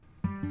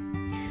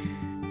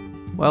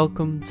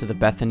Welcome to the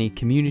Bethany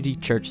Community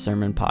Church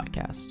Sermon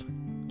Podcast.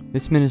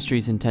 This ministry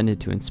is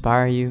intended to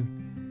inspire you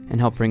and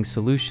help bring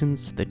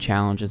solutions to the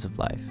challenges of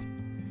life.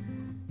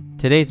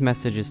 Today's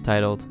message is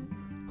titled,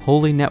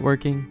 Holy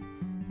Networking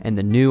and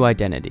the New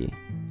Identity,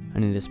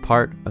 and it is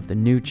part of the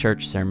New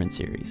Church Sermon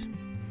Series.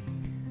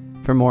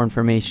 For more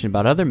information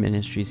about other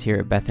ministries here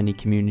at Bethany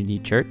Community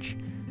Church,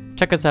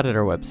 check us out at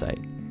our website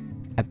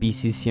at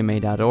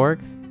bccma.org,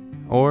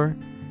 or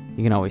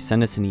you can always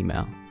send us an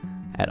email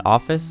at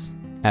office@bccma.org.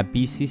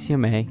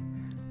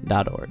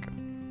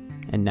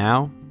 And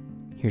now,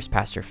 here's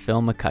Pastor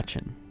Phil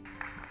McCutcheon.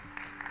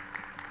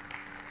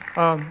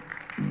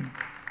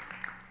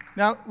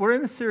 Now, we're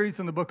in the series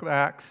in the book of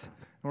Acts,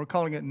 and we're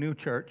calling it New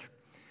Church.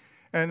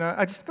 And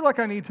I just feel like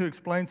I need to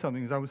explain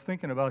something, because I was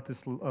thinking about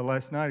this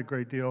last night a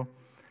great deal.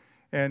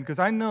 And because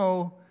I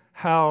know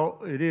how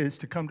it is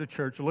to come to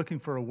church looking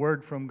for a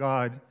word from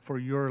God for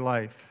your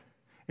life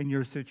and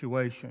your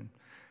situation.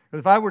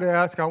 If I were to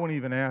ask, I wouldn't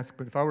even ask,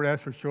 but if I were to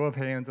ask for a show of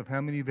hands of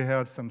how many of you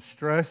have some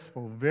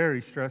stressful,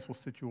 very stressful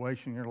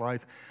situation in your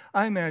life,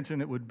 I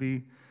imagine it would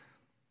be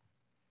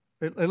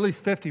at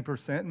least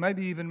 50%,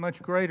 maybe even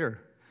much greater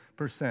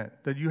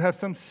percent, that you have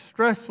some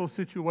stressful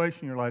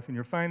situation in your life, in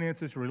your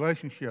finances,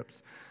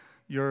 relationships,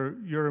 your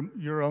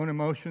own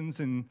emotions,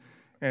 and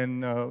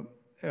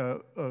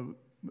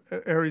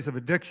areas of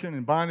addiction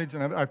and bondage.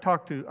 And I've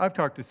talked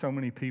to so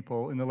many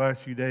people in the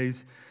last few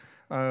days.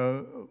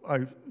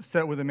 I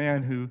sat with a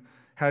man who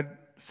had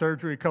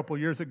surgery a couple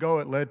years ago.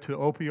 It led to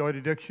opioid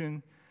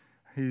addiction.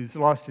 He's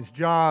lost his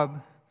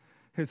job.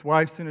 His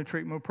wife's in a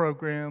treatment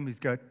program. He's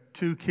got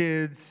 2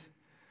 kids,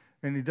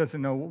 and he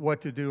doesn't know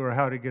what to do or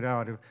how to get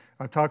out.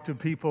 I've talked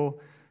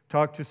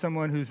to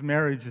someone whose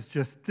marriage is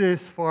just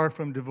this far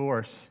from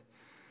divorce.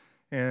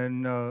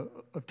 And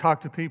I've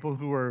talked to people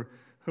who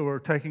are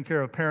taking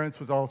care of parents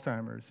with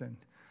Alzheimer's, and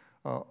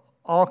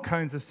all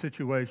kinds of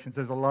situations.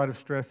 There's a lot of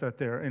stress out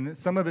there, and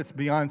some of it's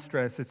beyond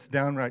stress. It's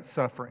downright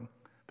suffering.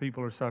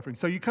 People are suffering.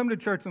 So you come to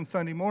church on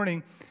Sunday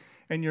morning,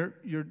 and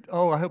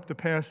I hope the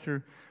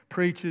pastor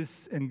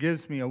preaches and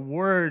gives me a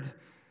word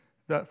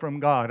from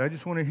God. I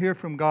just want to hear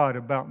from God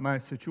about my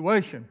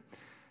situation.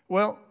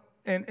 Well,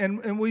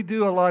 and we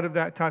do a lot of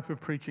that type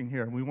of preaching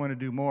here, and we want to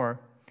do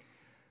more.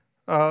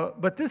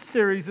 But this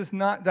series is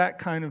not that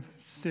kind of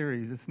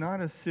series. It's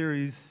not a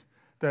series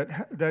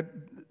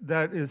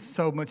that is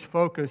so much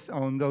focused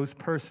on those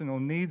personal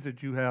needs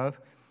that you have.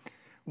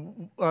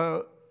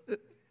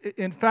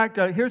 In fact,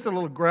 here's a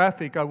little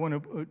graphic I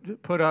want to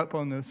put up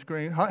on the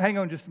screen. Hang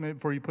on just a minute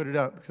before you put it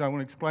up, because I want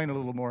to explain a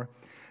little more.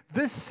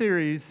 This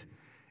series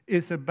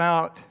is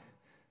about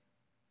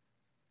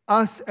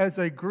us as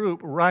a group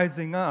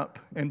rising up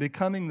and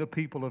becoming the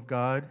people of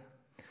God.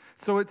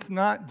 So it's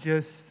not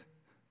just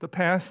the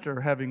pastor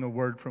having a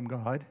word from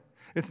God.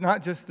 It's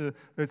not just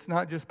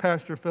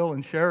Pastor Phil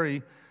and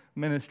Sherry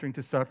ministering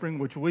to suffering,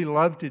 which we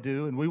love to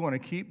do and we want to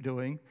keep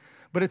doing,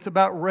 but it's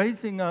about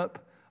raising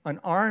up an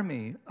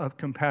army of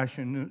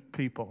compassionate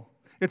people.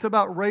 It's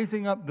about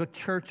raising up the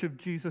church of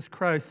Jesus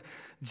Christ.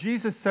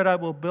 Jesus said, "I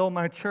will build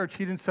my church."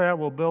 He didn't say, "I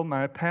will build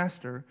my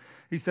pastor."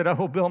 He said, "I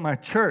will build my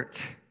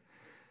church."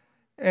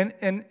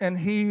 And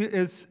he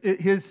is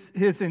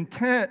his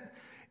intent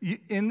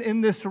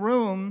in this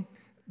room.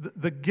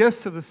 The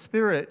gifts of the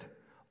Spirit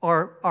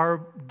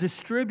are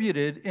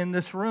distributed in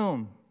this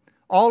room.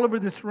 All over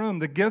this room,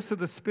 the gifts of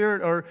the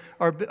Spirit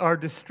are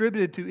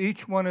distributed to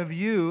each one of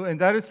you, and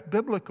that is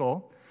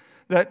biblical,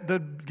 that the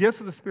gifts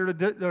of the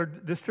Spirit are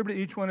distributed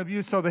to each one of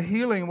you. So the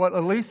healing, what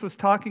Elise was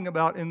talking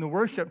about in the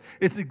worship,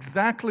 is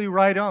exactly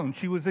right on.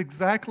 She was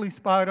exactly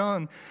spot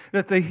on,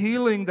 that the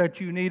healing that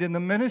you need and the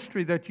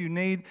ministry that you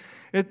need,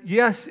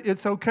 yes,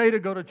 it's okay to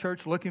go to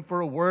church looking for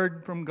a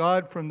word from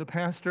God, from the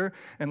pastor,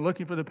 and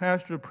looking for the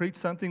pastor to preach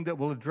something that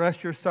will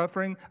address your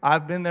suffering.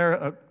 I've been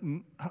there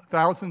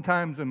 1,000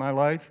 times in my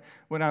life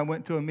when I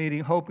went to a meeting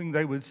hoping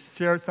they would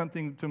share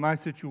something to my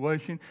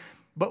situation.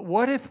 But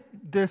what if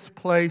this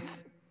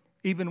place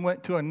even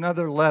went to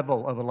another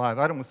level of alive?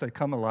 I don't want to say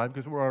come alive,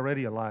 because we're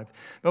already alive.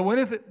 But what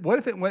if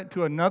it went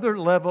to another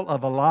level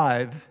of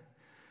alive,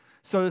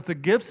 so that the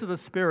gifts of the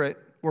Spirit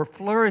were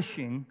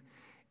flourishing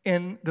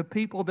in the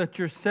people that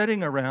you're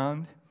sitting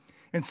around,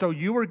 and so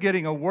you were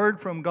getting a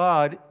word from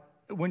God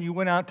when you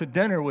went out to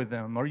dinner with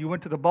them, or you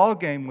went to the ball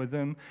game with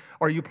them,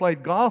 or you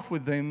played golf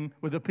with them,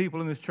 with the people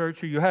in this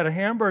church, or you had a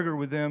hamburger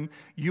with them.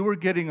 You were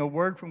getting a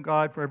word from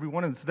God for every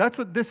one of them. So that's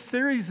what this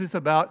series is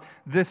about,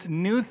 this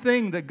new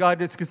thing that God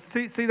did. Because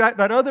see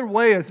that other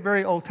way is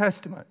very Old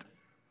Testament.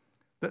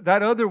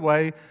 That other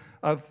way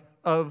of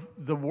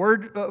the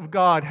word of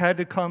God had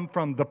to come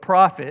from the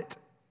prophet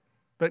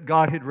that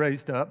God had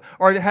raised up,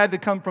 or it had to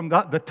come from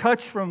the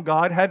touch from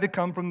God had to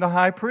come from the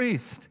high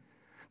priest.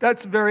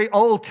 That's very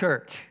old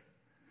church.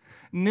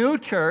 New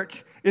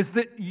church is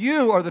that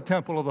you are the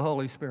temple of the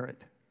Holy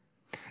Spirit.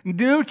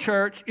 New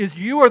church is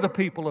you are the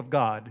people of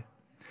God.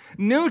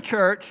 New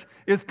church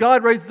is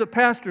God raises up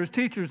pastors,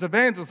 teachers,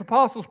 evangelists,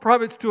 apostles,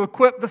 prophets to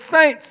equip the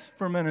saints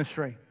for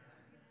ministry.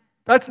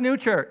 That's new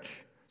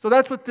church. So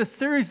that's what this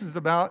series is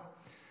about.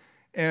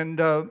 Let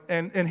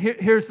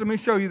me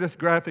show you this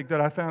graphic that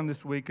I found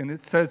this week, and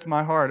it says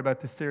my heart about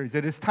this series.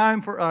 It is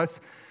time for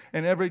us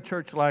and every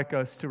church like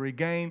us to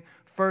regain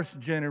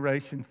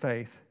first-generation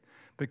faith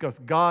because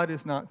God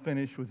is not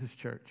finished with His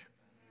church.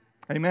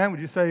 Amen? Would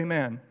you say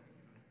amen?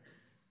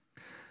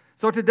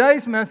 So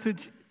today's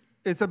message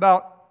is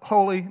about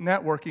holy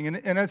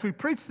networking. And as we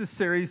preach this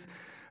series,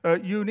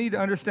 you need to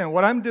understand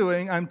what I'm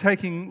doing. I'm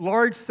taking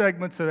large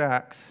segments of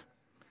Acts,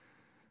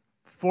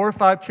 4 or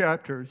 5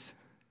 chapters,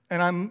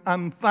 and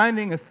I'm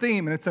finding a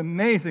theme, and it's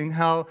amazing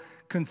how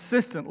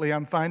consistently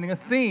I'm finding a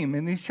theme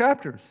in these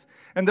chapters.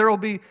 And there will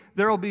be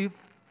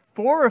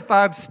 4 or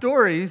 5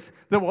 stories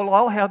that will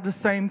all have the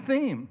same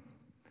theme.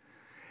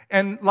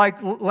 And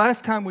like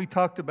last time we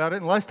talked about it,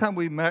 and last time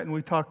we met and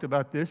we talked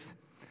about this,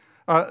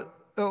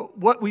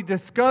 what we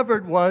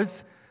discovered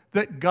was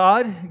that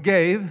God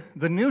gave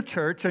the new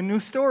church a new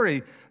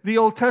story. The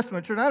Old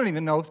Testament church, I don't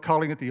even know if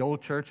calling it the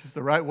old church is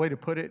the right way to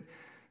put it.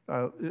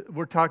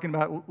 We're talking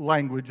about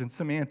language and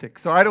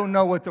semantics. So I don't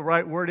know what the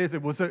right word is.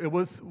 It was.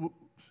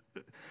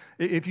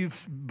 If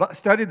you've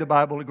studied the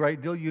Bible a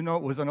great deal, you know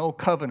it was an old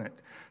covenant.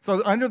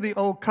 So under the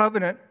old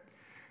covenant,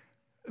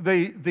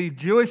 the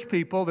Jewish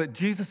people that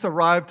Jesus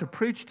arrived to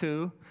preach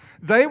to,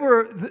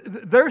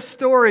 their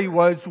story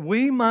was,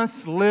 we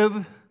must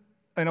live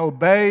and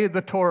obey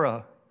the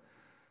Torah.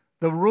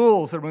 The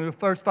rules that were in the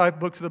first 5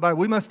 books of the Bible.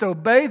 We must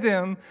obey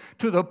them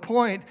to the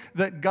point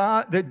that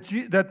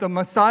that the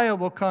Messiah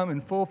will come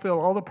and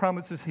fulfill all the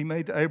promises He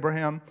made to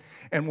Abraham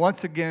and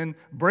once again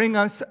bring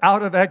us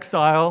out of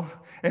exile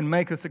and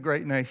make us a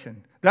great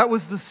nation. That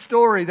was the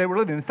story they were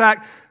living. In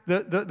fact,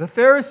 the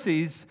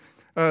Pharisees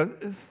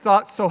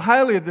thought so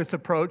highly of this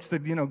approach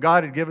that,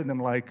 God had given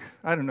them I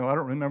don't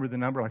remember the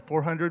number,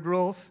 400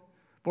 rules?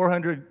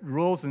 400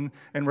 rules and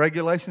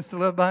regulations to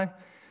live by.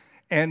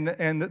 And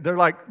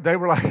they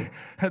were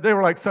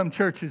like some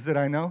churches that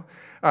I know.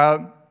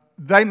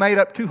 They made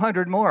up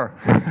 200 more.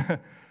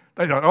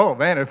 They thought, oh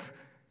man,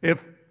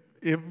 if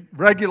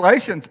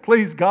regulations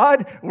please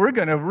God, we're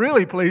going to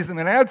really please Him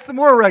and add some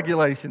more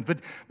regulations.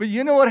 But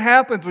you know what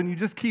happens when you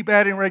just keep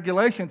adding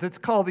regulations? It's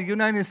called the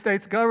United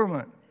States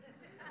government,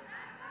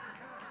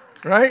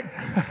 right?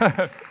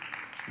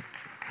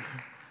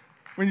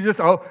 When you just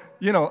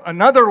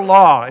another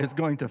law is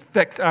going to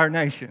fix our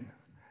nation.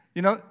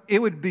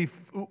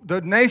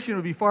 The nation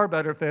would be far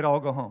better if they'd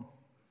all go home.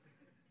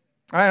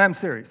 I'm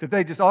serious. If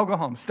they just all go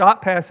home,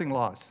 stop passing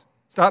laws,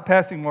 stop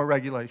passing more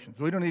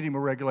regulations. We don't need any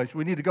more regulations.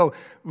 We need to go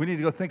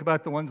think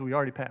about the ones we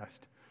already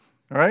passed.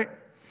 All right.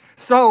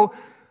 So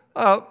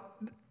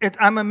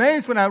I'm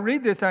amazed when I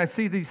read this and I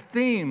see these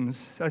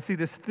themes. I see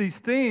these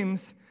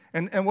themes,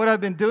 and what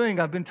I've been doing,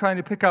 I've been trying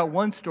to pick out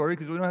one story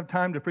because we don't have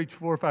time to preach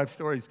 4 or 5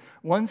 stories.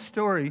 One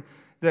story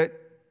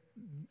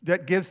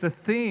that gives the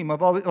theme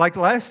of all the, like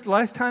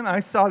last time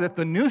I saw that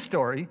the new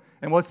story,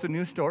 and what's the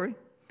new story?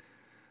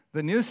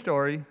 The new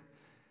story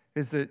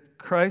is that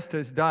Christ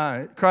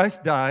died,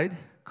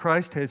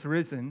 Christ has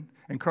risen,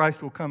 and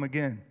Christ will come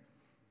again.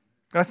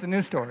 That's the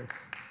new story.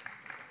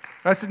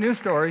 That's the new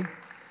story.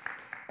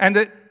 And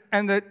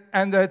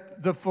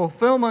that the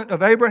fulfillment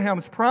of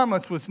Abraham's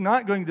promise was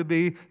not going to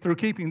be through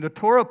keeping the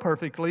Torah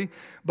perfectly,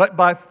 but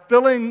by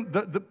putting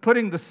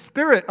the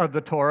spirit of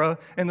the Torah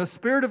and the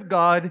Spirit of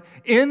God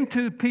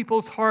into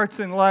people's hearts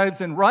and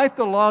lives and write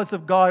the laws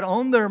of God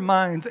on their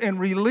minds and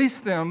release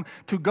them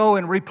to go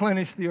and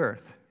replenish the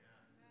earth.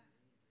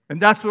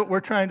 And that's what we're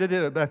trying to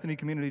do at Bethany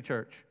Community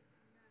Church.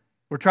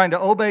 We're trying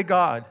to obey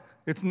God.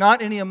 It's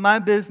not any of my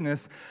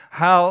business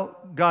how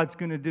God's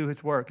going to do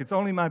His work. It's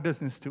only my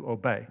business to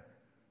obey.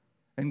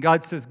 And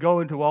God says, go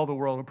into all the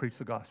world and preach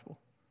the gospel.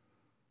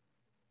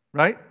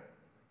 Right?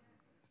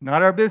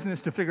 Not our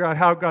business to figure out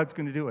how God's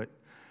going to do it.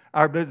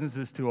 Our business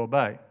is to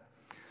obey.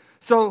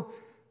 So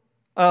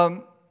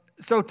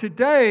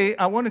today,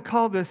 I want to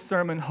call this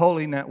sermon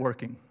Holy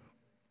Networking.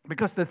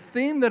 Because the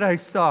theme that I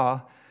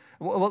saw,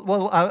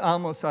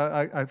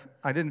 I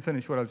didn't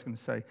finish what I was going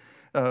to say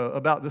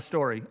about the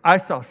story. I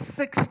saw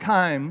 6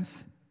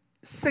 times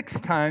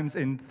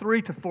in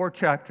 3 to 4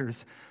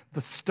 chapters, the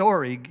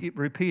story get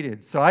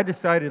repeated. So I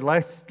decided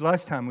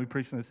last time we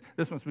preached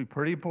this must be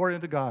pretty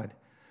important to God,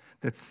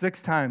 that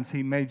 6 times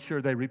He made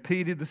sure they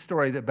repeated the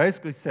story that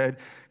basically said,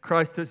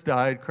 Christ has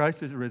died,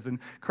 Christ has risen,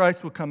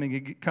 Christ will come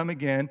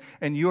again,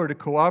 and you are to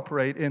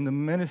cooperate in the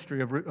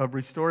ministry of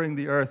restoring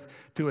the earth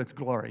to its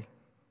glory.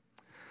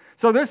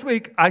 So this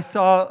week I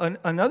saw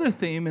another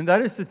theme, and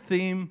that is the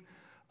theme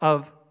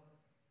of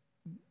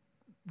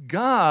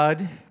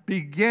God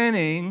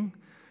beginning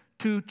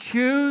to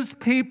choose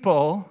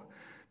people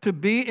to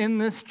be in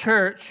this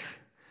church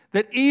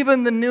that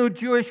even the new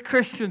Jewish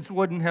Christians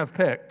wouldn't have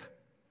picked.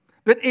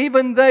 That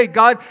even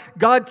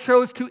God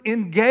chose to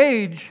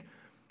engage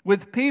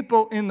with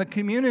people in the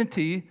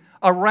community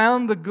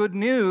around the good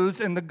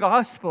news and the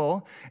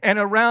gospel and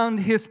around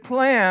His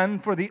plan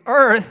for the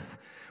earth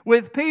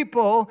with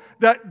people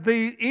that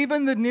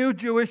even the new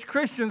Jewish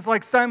Christians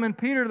like Simon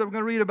Peter that we're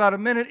going to read about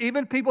in a minute,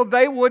 even people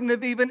they wouldn't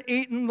have even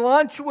eaten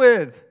lunch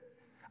with.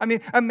 I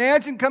mean,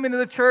 imagine coming to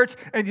the church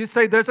and you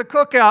say there's a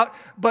cookout,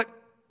 but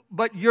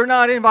but you're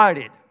not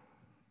invited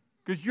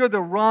because you're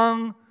the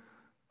wrong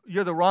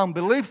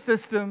belief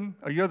system,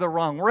 or you're the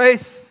wrong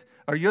race,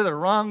 or you're the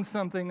wrong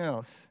something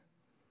else.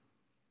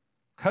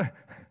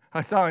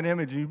 I saw an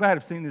image, you might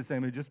have seen this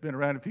image, it's been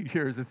around a few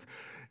years.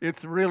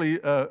 It's really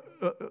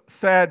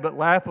sad but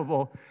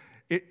laughable.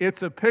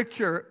 It's a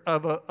picture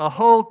of a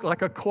whole,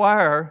 like a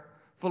choir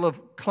full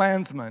of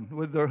Klansmen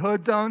with their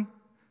hoods on.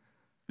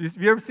 Have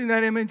you ever seen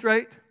that image,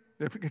 right?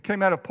 It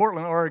came out of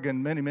Portland,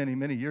 Oregon many, many,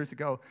 many years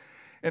ago.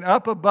 And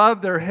up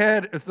above their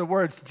head is the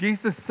words,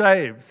 Jesus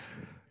saves.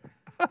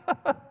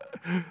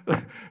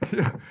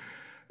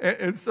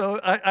 And so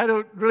I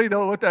don't really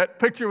know what that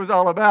picture was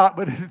all about,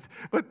 but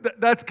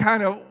that's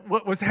kind of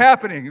what was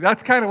happening.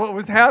 That's kind of what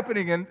was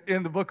happening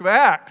in the book of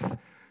Acts.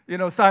 You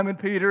know, Simon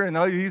Peter and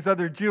all these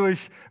other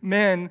Jewish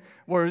men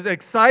were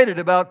excited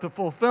about the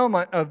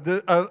fulfillment of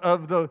the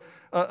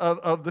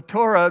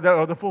Torah,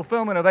 or the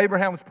fulfillment of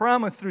Abraham's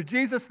promise through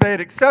Jesus. They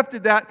had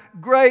accepted that.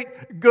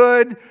 Great,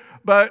 good,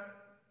 but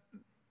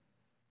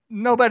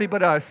nobody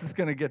but us is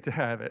going to get to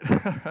have it.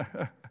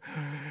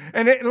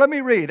 And let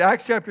me read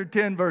Acts chapter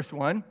 10, verse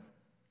 1.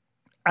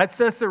 At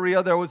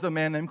Caesarea, there was a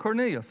man named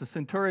Cornelius, a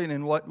centurion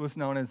in what was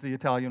known as the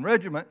Italian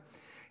regiment.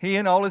 He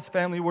and all his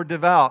family were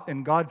devout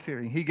and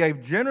God-fearing. He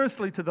gave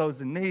generously to those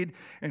in need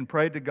and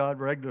prayed to God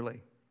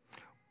regularly.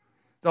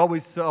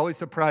 It's always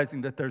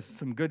surprising that there's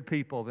some good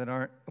people that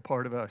aren't a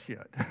part of us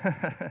yet.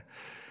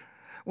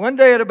 One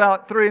day at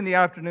about 3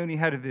 p.m, he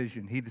had a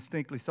vision. He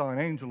distinctly saw an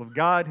angel of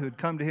God who had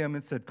come to him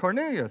and said,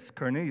 Cornelius.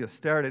 Cornelius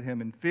stared at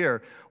him in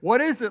fear.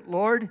 What is it,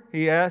 Lord?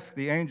 He asked.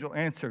 The angel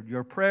answered,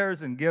 your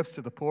prayers and gifts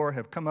to the poor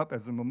have come up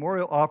as a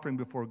memorial offering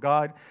before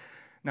God.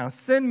 Now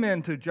send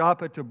men to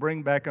Joppa to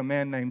bring back a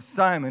man named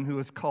Simon who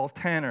is called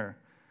Peter.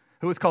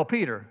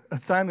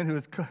 Simon who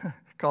is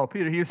called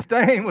Peter. He is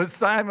staying with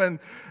Simon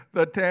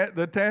the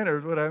tanner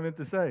is what I meant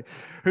to say,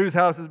 whose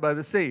house is by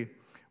the sea.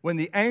 When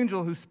the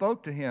angel who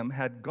spoke to him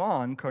had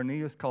gone,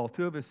 Cornelius called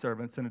 2 of his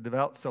servants and a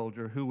devout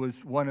soldier who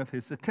was one of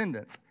his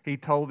attendants. He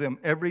told them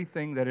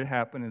everything that had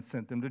happened and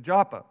sent them to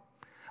Joppa.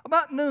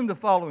 About noon the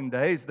following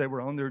day, as they were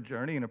on their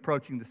journey and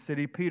approaching the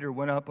city, Peter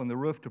went up on the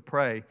roof to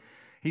pray.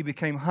 He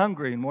became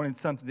hungry and wanted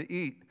something to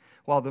eat.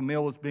 While the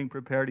meal was being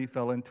prepared, he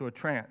fell into a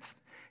trance.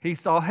 He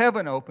saw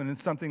heaven open and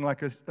something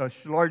like a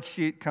large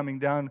sheet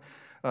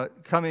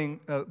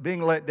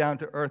being let down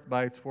to earth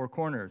by its four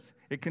corners.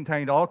 It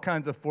contained all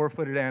kinds of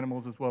four-footed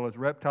animals as well as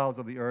reptiles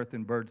of the earth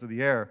and birds of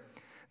the air.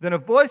 Then a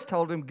voice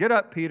told him, get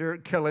up, Peter,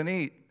 kill and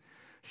eat.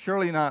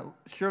 Surely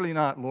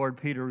not, Lord,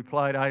 Peter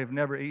replied. I have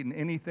never eaten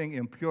anything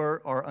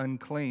impure or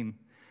unclean.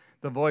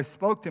 The voice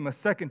spoke to him a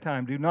second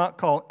time. Do not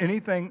call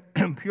anything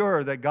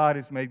impure that God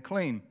has made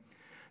clean.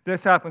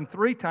 This happened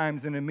 3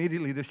 times, and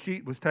immediately the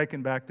sheet was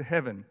taken back to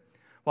heaven.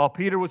 While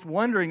Peter was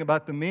wondering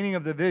about the meaning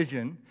of the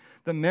vision,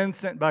 the men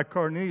sent by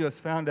Cornelius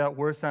found out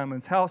where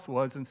Simon's house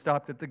was and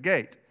stopped at the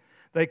gate.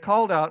 They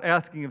called out,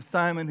 asking if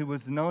Simon, who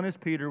was known as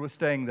Peter, was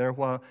staying there.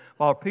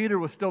 While Peter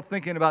was still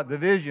thinking about the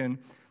vision,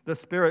 the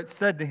Spirit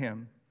said to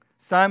him,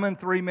 Simon,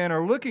 3 men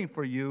are looking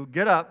for you.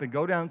 Get up and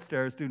go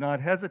downstairs. Do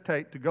not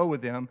hesitate to go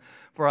with them,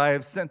 for I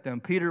have sent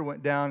them. Peter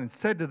went down and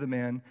said to the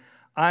men,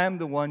 I am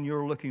the one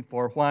you're looking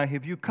for. Why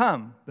have you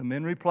come? The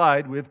men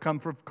replied, we have come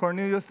for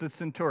Cornelius the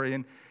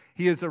centurion.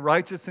 He is a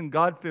righteous and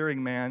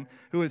God-fearing man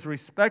who is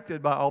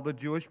respected by all the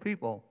Jewish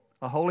people.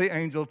 A holy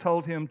angel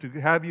told him to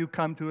have you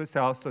come to his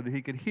house so that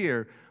he could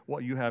hear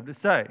what you have to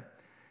say.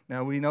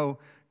 Now, we know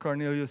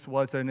Cornelius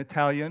was an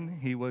Italian.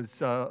 He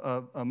was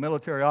a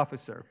military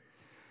officer.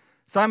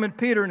 Simon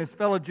Peter and his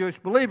fellow Jewish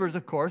believers,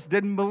 of course,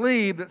 didn't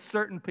believe that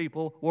certain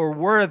people were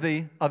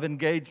worthy of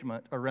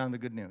engagement around the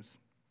good news.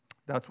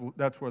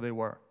 That's where they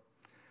were.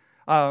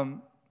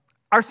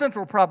 Our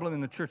central problem in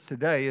the church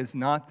today is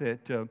not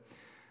that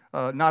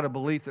not a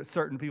belief that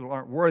certain people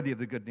aren't worthy of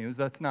the good news.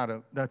 That's not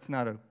a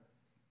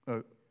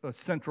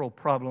central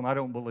problem, I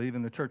don't believe,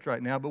 in the church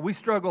right now. But we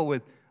struggle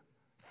with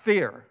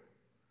fear,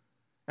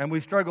 and we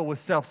struggle with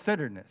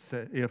self-centeredness.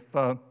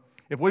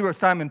 If we were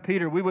Simon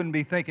Peter, we wouldn't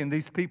be thinking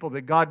these people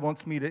that God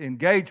wants me to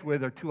engage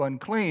with are too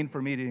unclean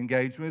for me to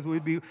engage with.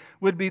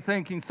 We'd be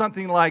thinking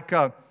something like,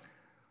 I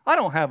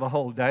don't have a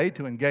whole day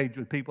to engage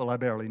with people I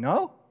barely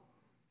know.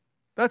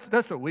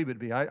 That's what we would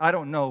be. I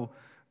don't know.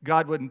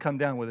 God wouldn't come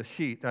down with a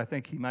sheet. I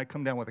think he might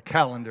come down with a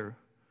calendar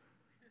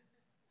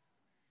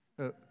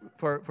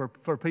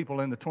for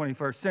people in the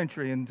 21st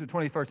century, and the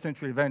 21st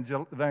century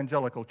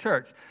evangelical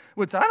church.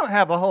 Which I don't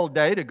have a whole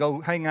day to go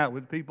hang out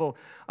with people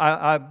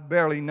I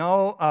barely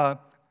know,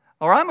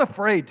 or I'm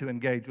afraid to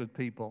engage with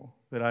people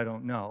that I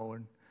don't know,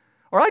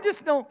 or I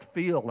just don't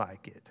feel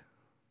like it.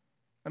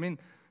 I mean,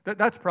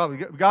 that's probably,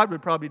 God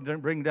would probably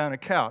bring down a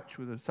couch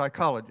with a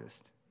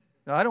psychologist.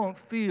 Now, I don't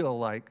feel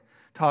like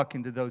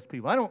talking to those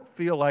people. I don't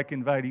feel like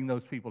inviting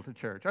those people to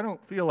church. I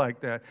don't feel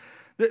like that.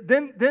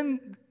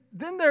 Then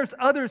there's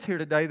others here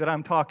today that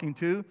I'm talking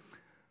to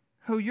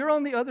who you're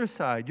on the other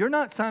side. You're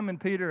not Simon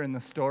Peter in the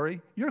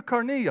story. You're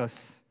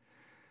Cornelius.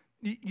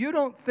 You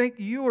don't think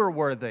you are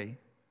worthy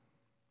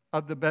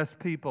of the best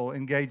people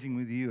engaging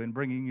with you and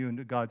bringing you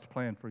into God's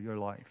plan for your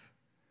life.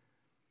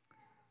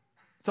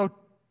 So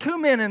 2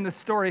 men in the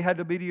story had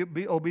to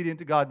be obedient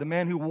to God. The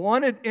man who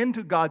wanted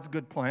into God's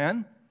good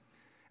plan.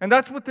 And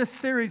that's what this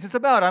series is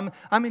about.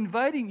 I'm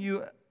inviting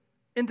you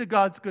into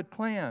God's good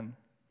plan.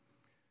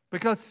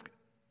 Because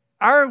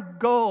our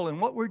goal and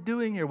what we're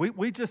doing here,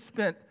 we just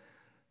spent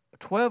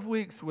 12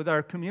 weeks with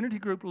our community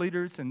group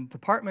leaders and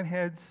department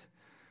heads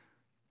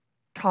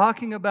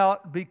talking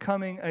about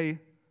becoming a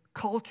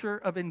culture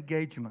of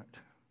engagement.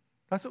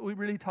 That's what we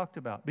really talked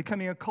about,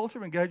 becoming a culture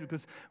of engagement,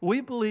 because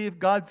we believe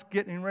God's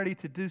getting ready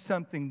to do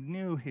something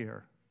new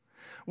here.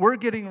 We're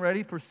getting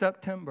ready for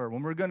September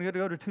when we're going to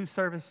go to 2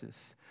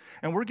 services.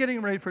 And we're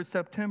getting ready for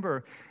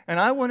September. And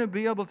I want to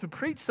be able to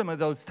preach some of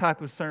those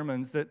type of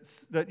sermons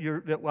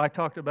that I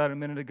talked about a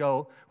minute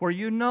ago, where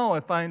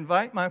if I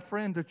invite my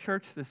friend to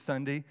church this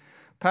Sunday,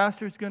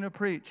 pastor's going to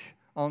preach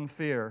on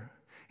fear.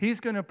 He's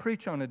going to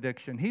preach on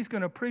addiction. He's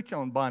going to preach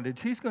on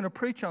bondage. He's going to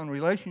preach on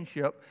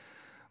relationship.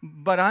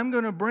 But I'm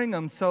going to bring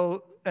them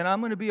and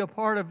I'm going to be a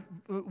part of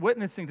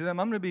witnessing to them.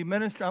 I'm going to be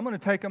ministering. I'm going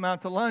to take them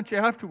out to lunch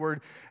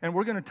afterward, and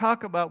we're going to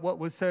talk about what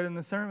was said in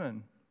the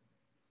sermon.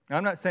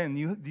 I'm not saying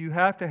you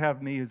have to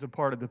have me as a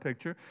part of the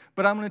picture,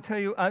 but I'm going to tell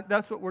you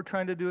that's what we're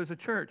trying to do as a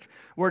church.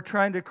 We're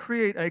trying to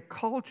create a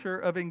culture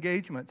of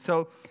engagement.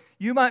 So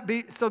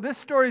this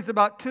story is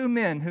about 2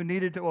 men who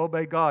needed to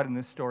obey God in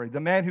this story. The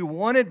man who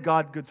wanted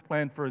God's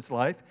plan for his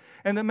life,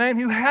 and the man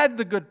who had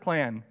the good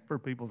plan for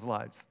people's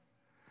lives.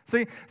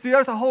 See,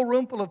 there's a whole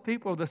room full of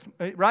people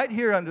right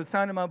here under the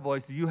sound of my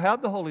voice. You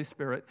have the Holy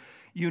Spirit.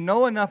 You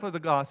know enough of the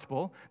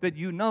gospel that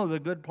you know the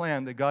good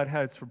plan that God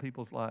has for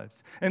people's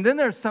lives. And then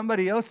there's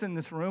somebody else in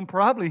this room,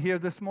 probably here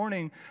this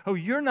morning, who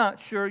you're not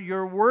sure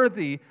you're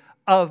worthy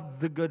of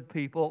the good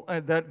people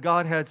that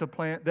God has a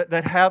plan,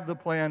 that have the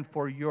plan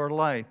for your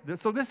life.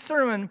 So this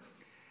sermon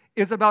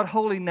is about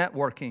holy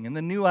networking and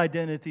the new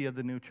identity of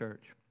the new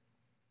church.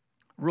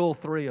 Rule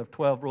 3 of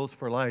 12 Rules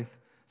for Life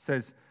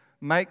says,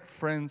 make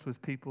friends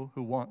with people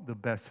who want the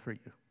best for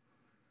you.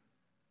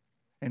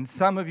 And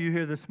some of you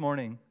here this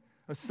morning,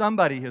 or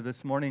somebody here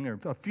this morning, or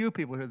a few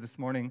people here this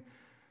morning,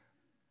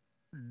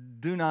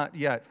 do not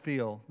yet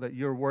feel that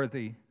you're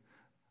worthy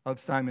of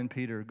Simon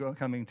Peter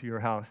coming to your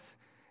house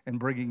and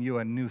bringing you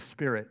a new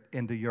spirit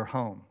into your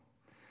home.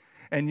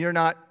 And you're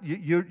not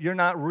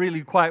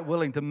really quite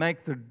willing to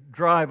make the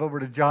drive over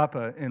to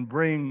Joppa and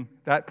bring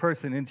that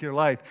person into your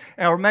life.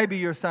 Or maybe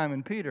you're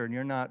Simon Peter and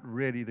you're not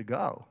ready to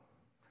go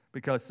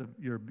because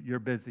you're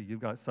busy. You've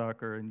got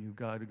soccer and you've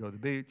got to go to the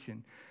beach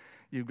and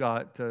you've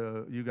got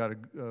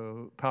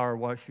to power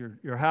wash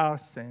your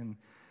house, and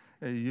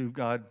you've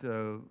got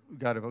to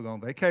go on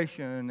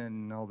vacation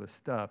and all this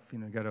stuff.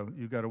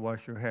 You got to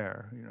wash your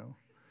hair.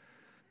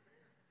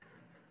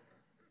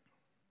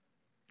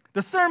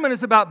 The sermon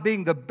is about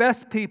being the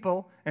best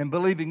people and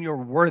believing you're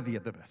worthy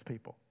of the best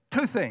people.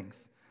 2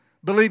 things: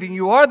 believing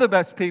you are the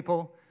best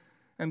people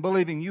and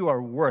believing you are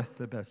worth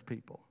the best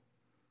people.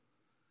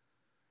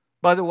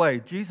 By the way,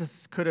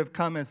 Jesus could have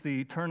come as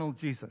the eternal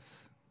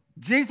Jesus.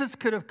 Jesus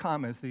could have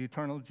come as the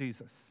eternal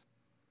Jesus.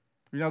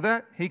 You know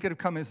that? He could have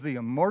come as the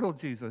immortal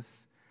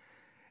Jesus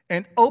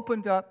and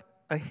opened up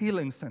a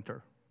healing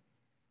center.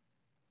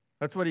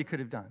 That's what he could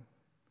have done.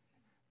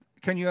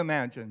 Can you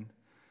imagine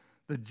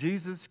the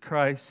Jesus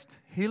Christ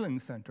Healing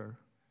Center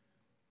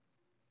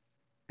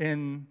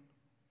in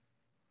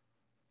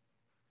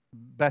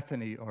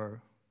Bethany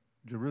or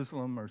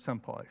Jerusalem or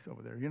someplace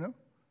over there,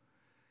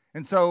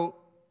 And so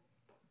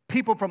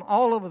people from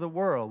all over the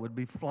world would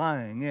be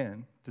flying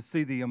in to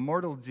see the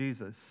immortal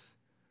Jesus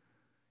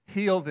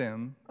heal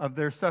them of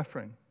their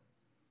suffering.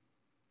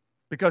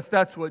 Because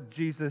that's what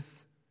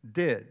Jesus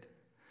did.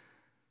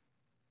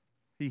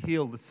 He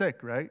healed the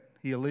sick, right?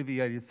 He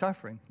alleviated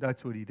suffering.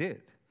 That's what he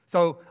did.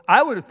 So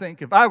I would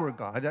think if I were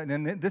God,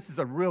 and this is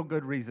a real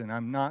good reason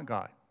I'm not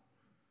God,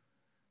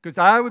 because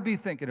I would be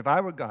thinking if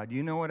I were God,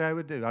 you know what I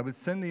would do? I would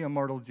send the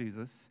immortal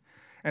Jesus,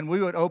 and we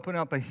would open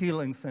up a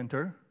healing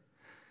center,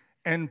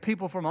 and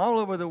people from all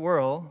over the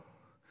world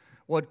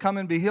would come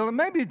and be healed. And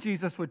maybe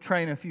Jesus would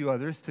train a few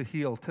others to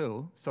heal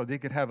too, so they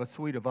could have a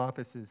suite of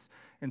offices.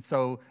 And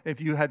so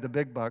if you had the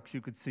big bucks,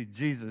 you could see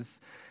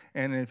Jesus.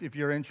 And if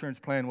your insurance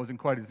plan wasn't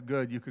quite as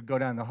good, you could go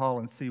down the hall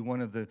and see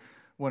one of the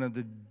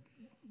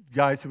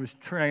guys who was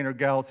trained or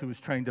gals who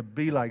was trained to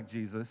be like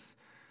Jesus.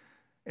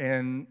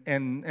 And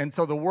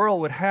so the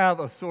world would have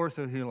a source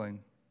of healing.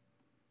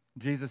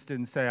 Jesus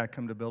didn't say, I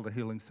come to build a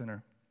healing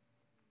center.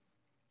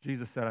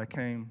 Jesus said,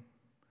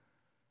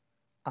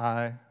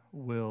 I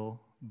will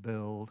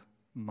build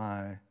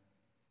my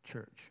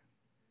church.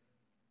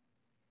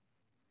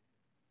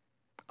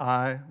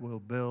 I will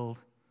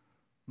build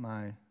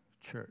my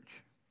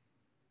church.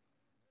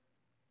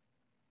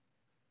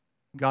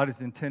 God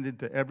has intended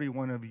that every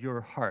one of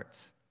your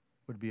hearts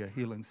would be a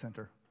healing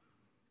center.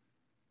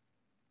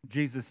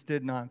 Jesus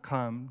did not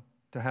come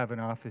to have an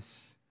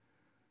office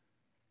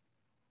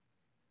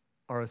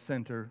or a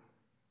center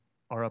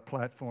or a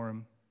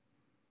platform.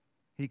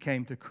 He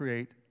came to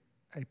create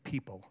a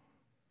people.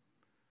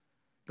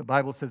 The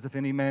Bible says, if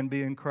any man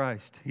be in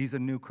Christ, he's a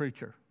new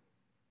creature.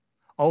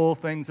 Old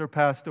things are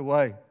passed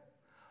away.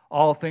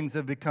 All things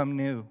have become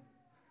new.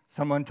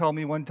 Someone told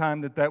me one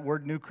time that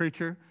word new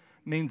creature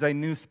means a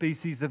new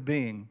species of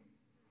being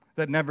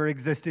that never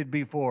existed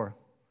before.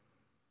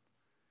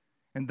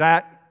 And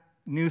that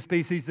new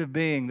species of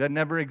being that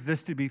never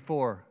existed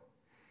before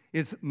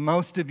is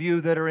most of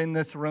you that are in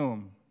this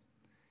room.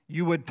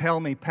 You would tell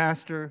me,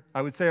 Pastor,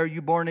 I would say, are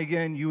you born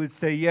again? You would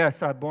say,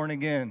 yes, I'm born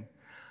again.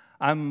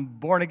 I'm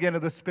born again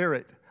of the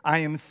Spirit. I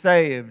am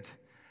saved.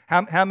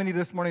 How many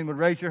this morning would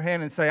raise your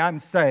hand and say, I'm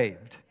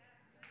saved?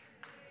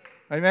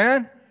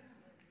 Amen?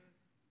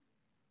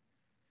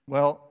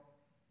 Well,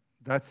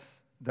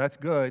 that's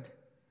good.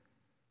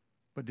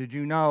 But did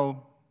you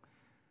know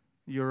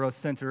you're a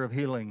center of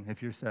healing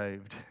if you're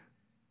saved?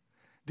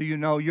 Do you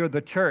know you're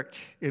the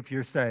church if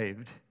you're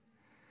saved?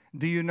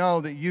 Do you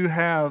know that you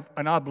have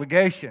an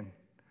obligation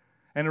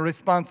and a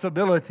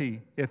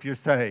responsibility if you're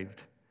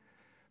saved?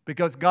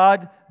 Because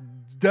God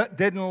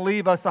didn't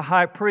leave us a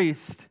high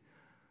priest.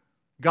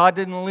 God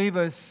didn't leave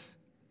us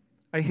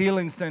a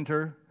healing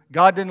center.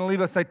 God didn't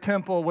leave us a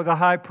temple with a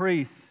high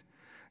priest.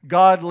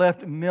 God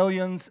left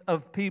millions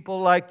of people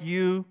like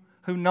you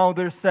who know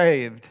they're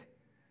saved.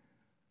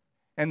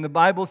 And the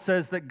Bible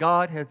says that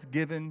God has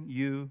given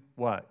you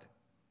what?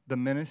 The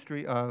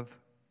ministry of,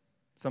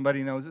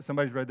 somebody knows it,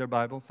 somebody's read their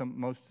Bible,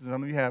 some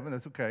of you haven't,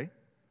 that's okay.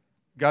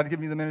 God has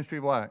given you the ministry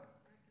of what?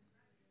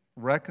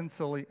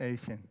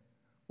 Reconciliation.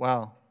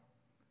 Wow.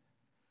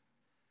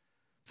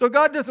 So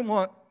God doesn't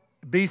want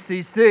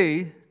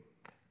BCC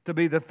to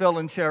be the Phil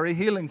and Sherry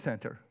Healing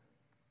Center.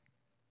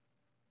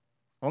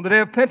 On the day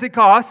of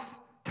Pentecost,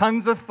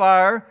 tongues of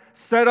fire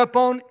set up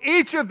on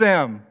each of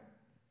them.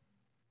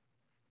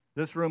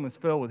 This room is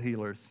filled with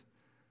healers.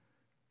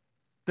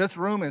 This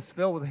room is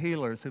filled with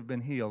healers who've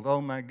been healed. Oh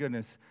my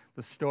goodness,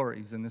 the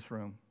stories in this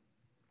room.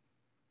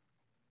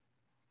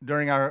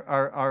 During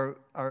our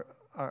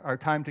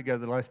time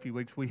together the last few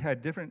weeks, we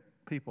had different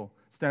people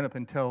stand up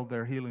and tell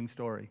their healing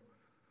story.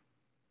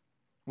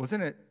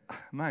 Wasn't it?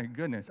 My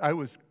goodness, I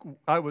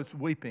was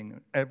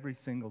weeping every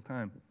single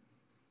time.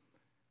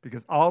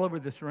 Because all over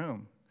this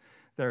room,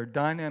 there are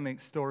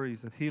dynamic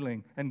stories of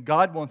healing. And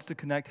God wants to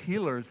connect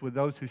healers with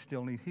those who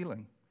still need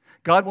healing.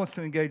 God wants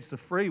to engage the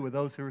free with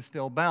those who are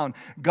still bound.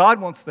 God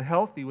wants the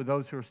healthy with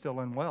those who are still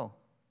unwell.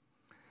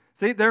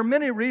 See, there are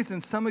many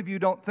reasons some of you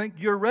don't think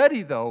you're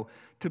ready, though,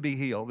 to be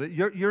healed.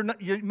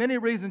 Many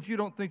reasons you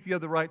don't think you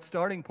have the right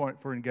starting point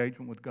for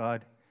engagement with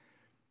God.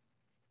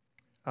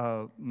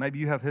 Maybe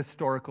you have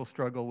historical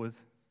struggle with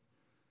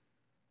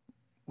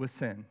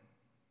sin,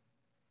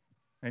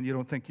 and you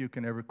don't think you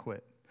can ever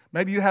quit.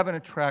 Maybe you have an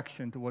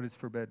attraction to what is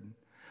forbidden.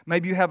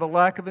 Maybe you have a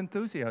lack of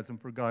enthusiasm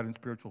for God and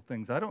spiritual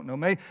things. I don't know.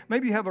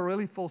 Maybe you have a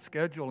really full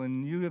schedule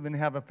and you even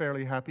have a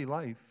fairly happy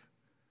life.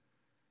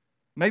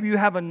 Maybe you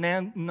have a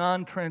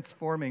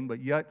non-transforming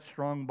but yet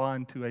strong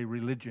bond to a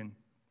religion.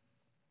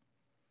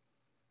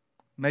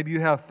 Maybe you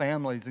have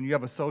families and you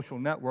have a social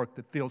network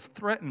that feels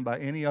threatened by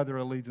any other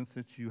allegiance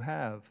that you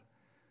have.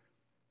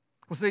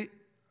 Well, see,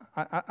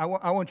 I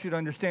want you to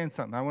understand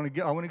something. I want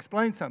to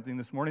explain something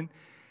this morning,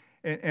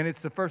 and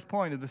it's the first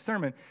point of the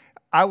sermon.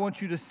 I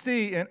want you to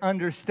see and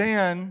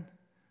understand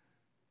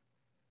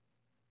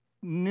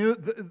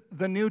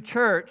the new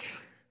church.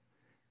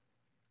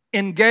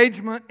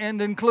 Engagement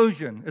and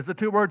inclusion is the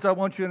two words I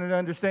want you to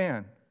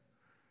understand.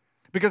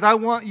 Because I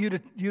want you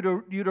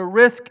to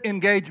risk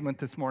engagement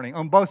this morning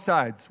on both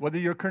sides, whether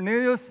you're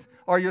Cornelius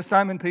or you're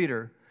Simon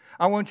Peter.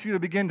 I want you to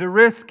begin to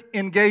risk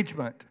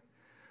engagement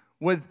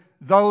with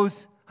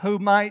those who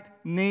might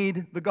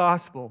need the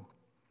gospel.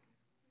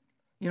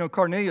 You know,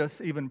 Cornelius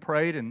even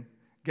prayed and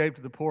gave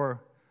to the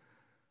poor,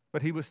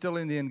 but he was still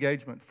in the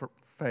engagement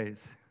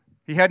phase.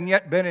 He hadn't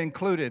yet been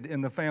included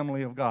in the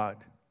family of God.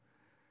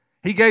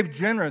 He gave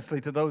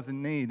generously to those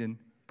in need and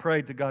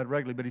prayed to God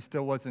regularly, but he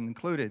still wasn't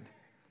included.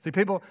 See,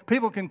 people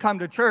can come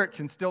to church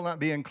and still not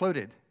be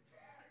included.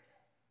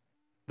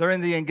 They're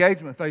in the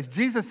engagement phase.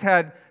 Jesus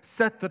had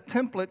set the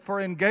template for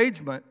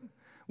engagement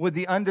with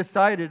the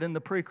undecided and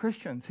the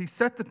pre-Christians. He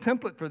set the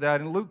template for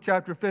that in Luke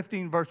chapter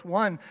 15, verse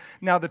 1.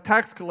 Now the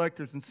tax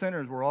collectors and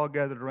sinners were all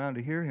gathered around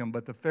to hear him,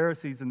 but the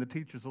Pharisees and the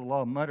teachers of the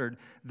law muttered,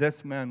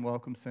 "This man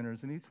welcomes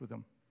sinners and eats with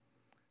them."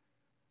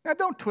 Now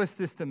don't twist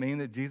this to mean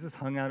that Jesus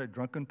hung out at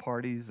drunken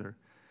parties or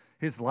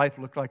his life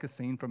looked like a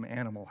scene from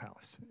Animal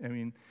House. I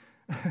mean,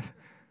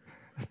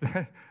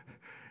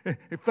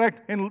 in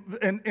fact, in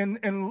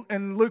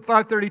Luke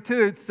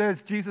 5:32, it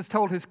says Jesus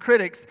told his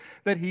critics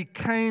that he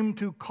came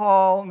to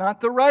call not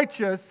the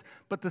righteous,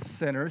 but the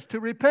sinners to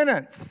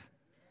repentance.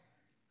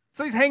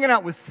 So he's hanging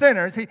out with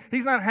sinners.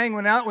 He's not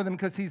hanging out with them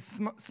because he's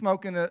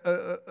smoking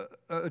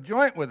a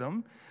joint with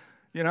them,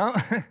 you know.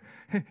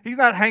 He's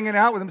not hanging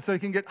out with them so he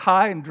can get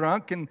high and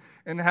drunk and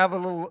have a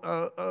little,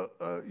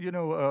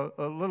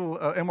 a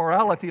little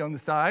immorality on the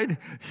side.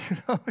 You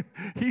know,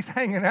 he's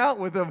hanging out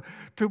with them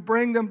to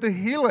bring them to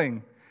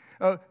healing.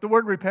 The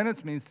word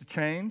repentance means to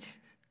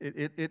change.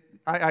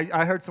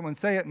 I heard someone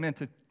say it meant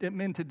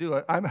to do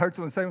it. I heard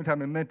someone say one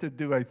time it meant to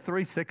do a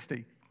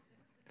 360.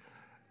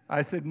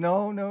 I said,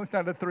 no, it's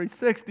not a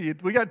 360.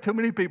 We got too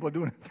many people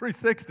doing a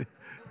 360.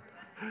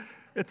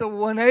 It's a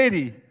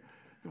 180.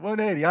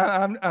 180.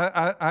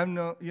 I'm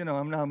no,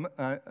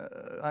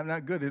 I'm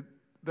not good at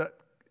that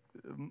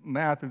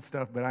math and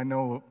stuff, but I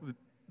know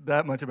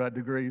that much about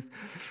degrees.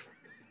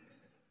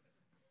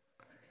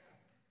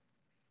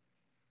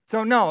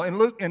 So no,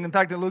 in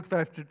fact, in Luke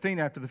 15,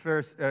 after the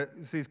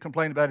Pharisees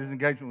complained about his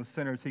engagement with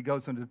sinners, he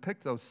goes on to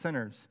depict those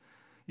sinners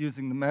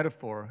using the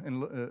metaphor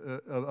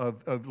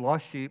of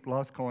lost sheep,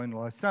 lost coin,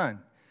 lost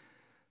son.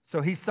 So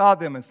he saw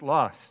them as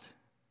lost,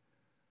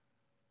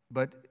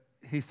 but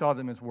he saw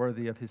them as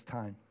worthy of his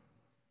time.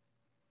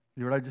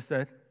 You hear what I just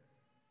said?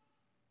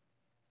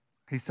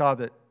 He saw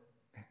that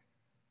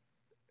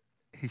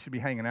he should be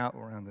hanging out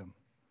around them.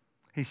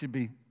 He should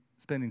be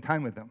spending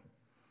time with them.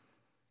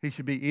 He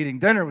should be eating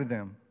dinner with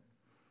them.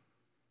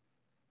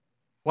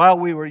 While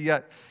we were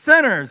yet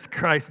sinners,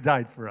 Christ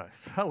died for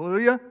us.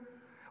 Hallelujah.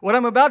 What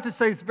I'm about to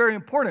say is very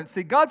important.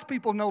 See, God's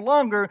people no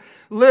longer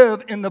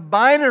live in the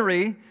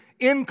binary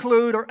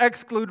include or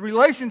exclude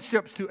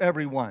relationships to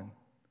everyone.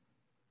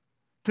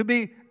 To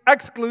be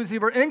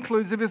exclusive or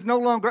inclusive is no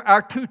longer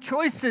our two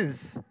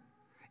choices.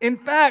 In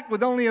fact,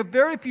 with only a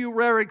very few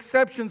rare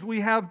exceptions, we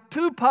have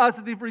two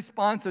positive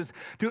responses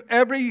to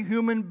every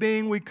human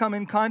being we come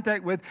in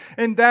contact with,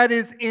 and that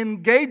is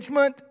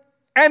engagement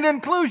and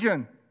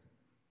inclusion.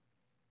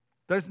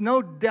 There's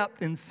no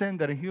depth in sin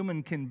that a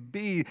human can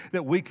be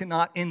that we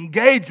cannot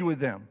engage with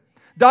them.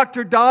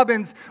 Dr.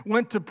 Dobbins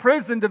went to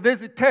prison to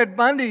visit Ted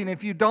Bundy, and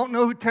if you don't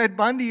know who Ted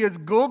Bundy is,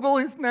 Google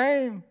his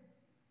name.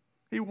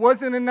 He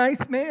wasn't a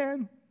nice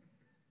man.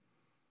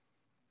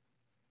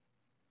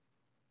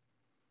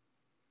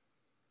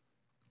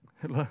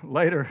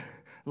 Later,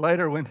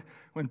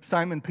 when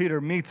Simon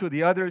Peter meets with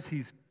the others,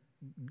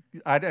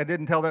 I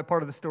didn't tell that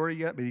part of the story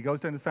yet, but he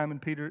goes down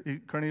to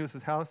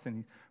Cornelius' house and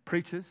he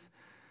preaches.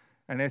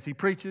 And as he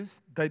preaches,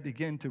 they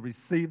begin to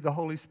receive the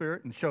Holy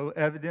Spirit and show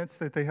evidence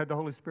that they had the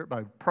Holy Spirit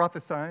by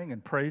prophesying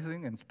and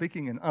praising and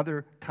speaking in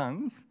other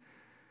tongues.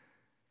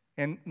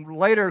 And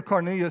later,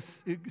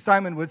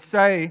 Simon would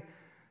say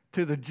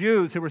to the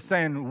Jews who were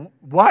saying,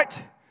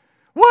 What?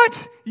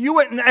 You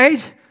went and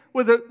ate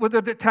with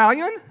an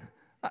Italian?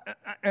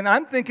 And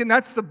I'm thinking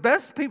that's the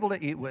best people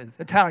to eat with,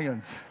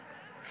 Italians.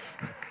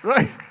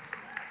 Right?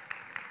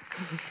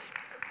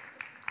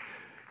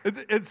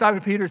 And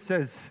Simon Peter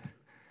says,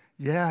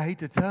 yeah, I hate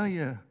to tell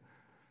you,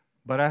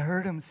 but I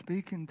heard him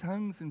speak in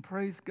tongues and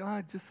praise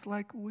God just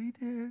like we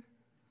did.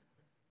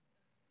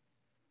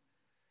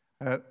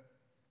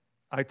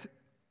 I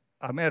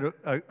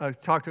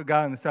talked to a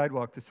guy on the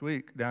sidewalk this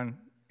week down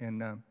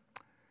in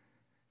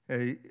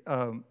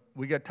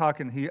we got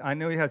talking. I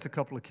know he has a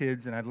couple of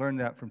kids, and I'd learned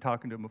that from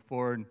talking to him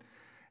before.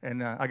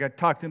 And I got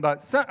talking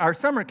about our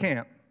summer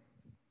camp.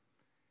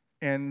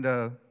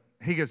 And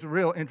he gets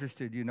real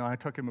interested. I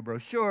took him a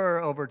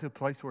brochure over to the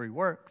place where he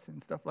works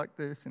and stuff like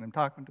this, and I'm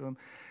talking to him.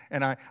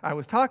 And I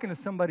was talking to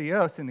somebody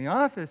else in the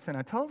office, and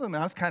I told him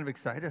I was kind of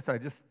excited. So I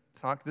just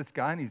talked to this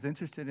guy, and he's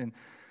interested in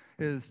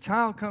his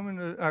child coming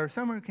to our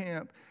summer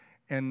camp.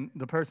 And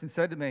the person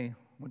said to me,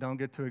 well, don't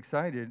get too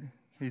excited.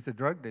 He's a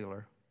drug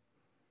dealer.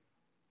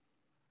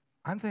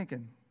 I'm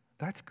thinking,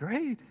 that's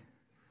great.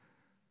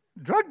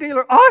 Drug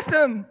dealer,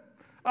 awesome.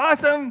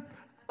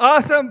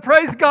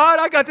 Praise God,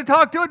 I got to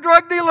talk to a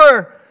drug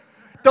dealer.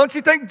 Don't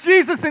you think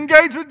Jesus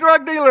engaged with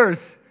drug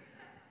dealers?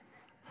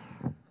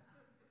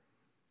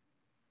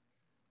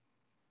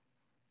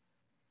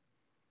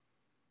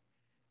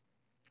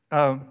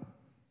 I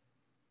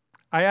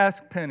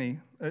asked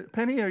Penny,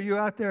 Penny, are you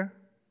out there?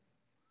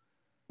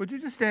 Would you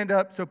just stand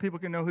up so people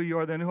can know who you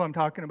are, then who I'm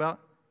talking about?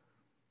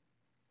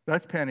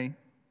 That's Penny.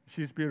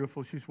 She's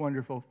beautiful. She's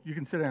wonderful. You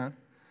can sit down.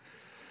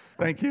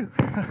 Thank you.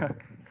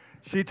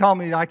 She told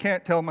me I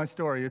can't tell my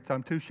story.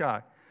 I'm too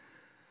shy.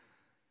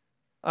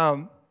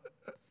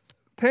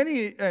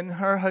 Penny and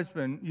her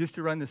husband used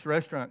to run this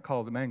restaurant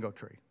called the Mango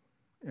Tree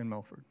in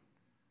Milford.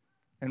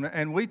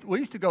 And we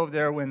used to go over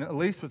there when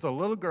Elise was a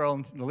little girl,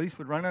 and Elise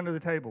would run under the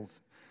tables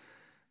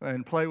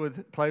and play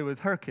with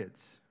her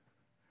kids.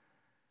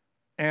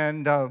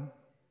 And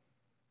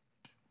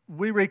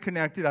we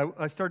reconnected.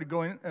 I started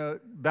going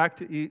back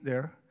to eat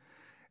there.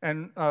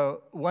 And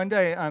one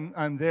day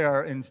I'm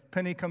there, and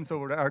Penny comes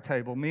over to our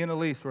table. Me and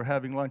Elise were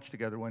having lunch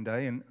together one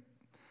day, and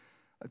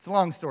it's a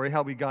long story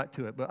how we got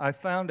to it, but I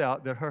found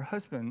out that her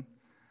husband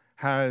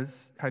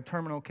has had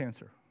terminal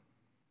cancer.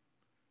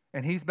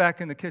 And he's back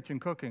in the kitchen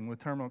cooking with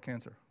terminal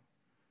cancer.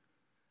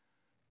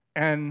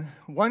 And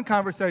one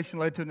conversation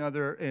led to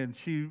another, and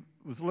she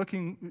was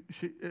looking,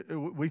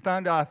 I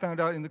found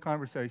out in the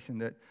conversation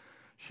that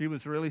she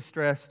was really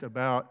stressed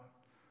about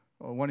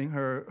wanting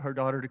her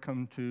daughter to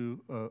come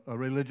to a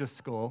religious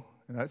school,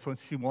 and that's what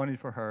she wanted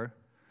for her.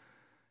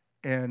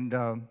 And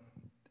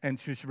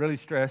she was really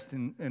stressed,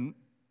 and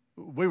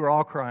we were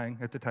all crying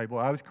at the table.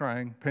 I was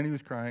crying, Penny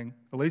was crying,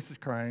 Elise was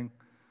crying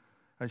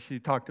as she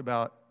talked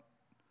about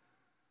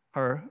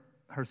her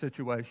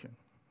situation.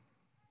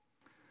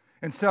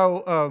 And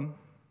so,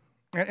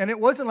 and it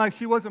wasn't like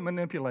she wasn't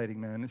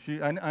manipulating, man.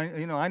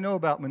 I know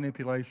about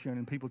manipulation,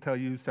 and people tell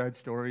you sad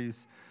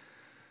stories,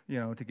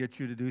 to get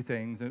you to do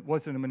things. It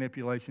wasn't a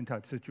manipulation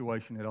type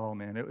situation at all,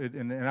 man.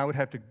 And I would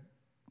have to,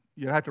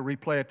 you'd have to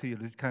replay it to you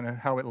to kind of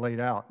how it laid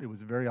out. It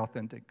was a very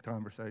authentic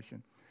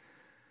conversation.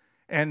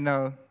 And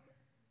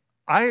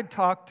I had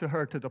talked to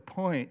her to the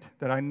point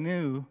that I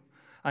knew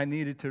I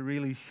needed to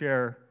really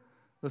share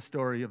the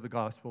story of the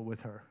gospel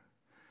with her.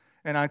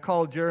 And I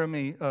called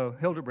Jeremy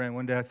Hildebrand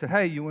one day. I said,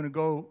 hey, you want to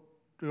go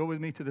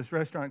with me to this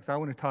restaurant? Because I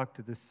want to talk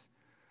to this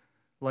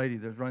lady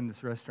that's running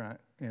this restaurant.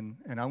 And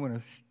I want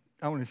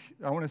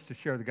us to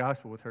share the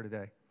gospel with her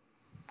today.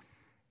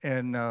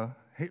 And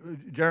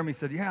Jeremy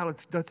said, yeah,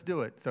 let's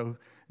do it. So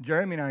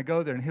Jeremy and I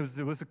go there, and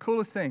it was the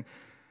coolest thing.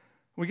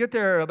 We get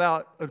there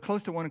about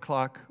close to 1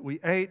 o'clock. We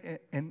ate,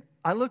 and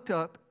I looked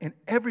up, and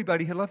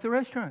everybody had left the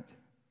restaurant.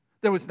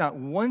 There was not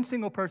one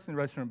single person in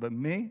the restaurant but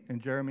me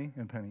and Jeremy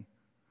and Penny.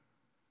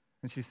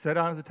 And she sat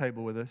down at the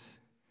table with us,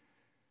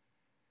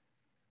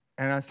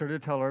 and I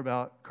started to tell her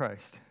about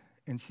Christ.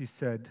 And she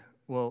said,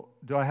 well,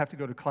 do I have to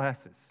go to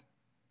classes?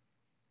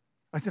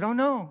 I said, oh,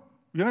 no,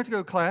 you don't have to go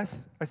to class.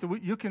 I said, well,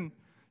 you can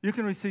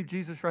receive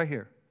Jesus right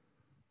here.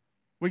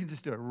 We can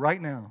just do it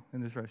right now in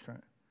this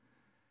restaurant.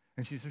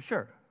 And she said,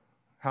 sure.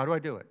 How do I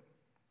do it?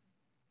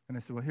 And I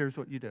said, well, here's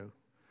what you do.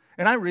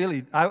 And I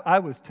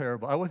was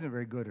terrible. I wasn't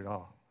very good at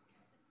all.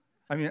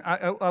 I mean,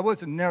 I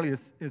wasn't nearly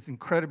as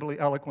incredibly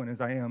eloquent as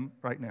I am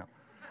right now.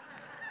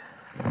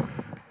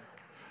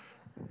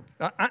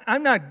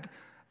 I'm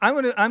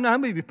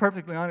going to be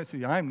perfectly honest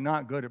with you. I'm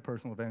not good at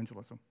personal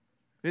evangelism.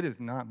 It is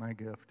not my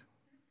gift.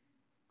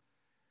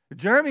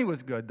 Jeremy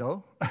was good,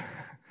 though.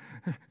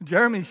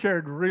 Jeremy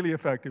shared really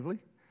effectively.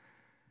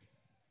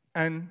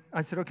 And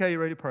I said, okay, you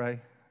ready to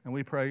pray? And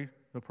we prayed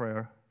the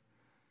prayer.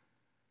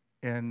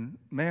 And,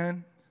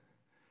 man,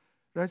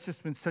 that's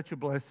just been such a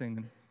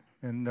blessing.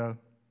 And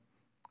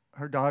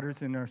her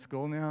daughter's in our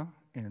school now,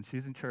 and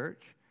she's in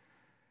church.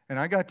 And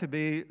I got to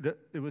be,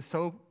 it was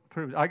so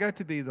privileged. I got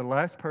to be the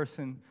last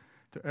person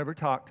to ever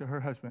talk to her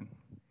husband.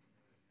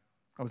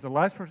 I was the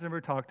last person to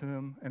ever talk to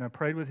him, and I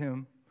prayed with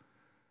him.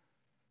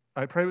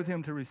 I prayed with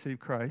him to receive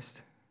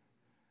Christ.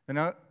 And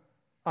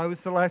I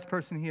was the last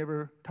person he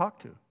ever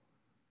talked to,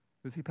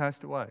 because he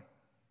passed away.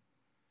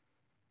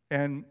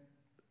 And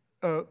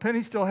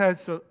Penny still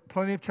has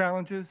plenty of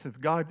challenges. If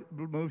God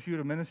moves you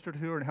to minister to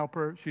her and help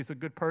her, she's a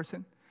good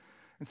person.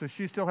 And so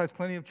she still has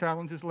plenty of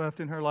challenges left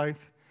in her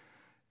life.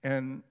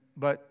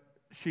 But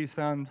she's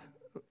found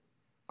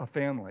a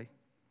family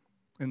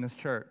in this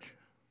church.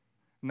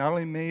 Not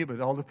only me,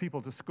 but all the people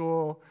at the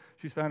school.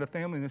 She's found a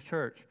family in this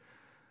church.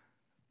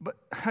 But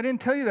I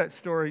didn't tell you that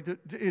story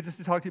just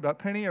to talk to you about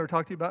Penny or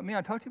talk to you about me.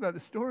 I talked to you about the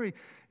story.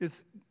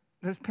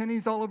 There's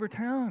Pennies all over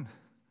town.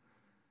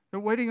 They're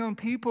waiting on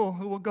people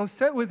who will go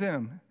sit with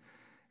them.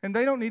 And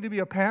they don't need to be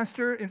a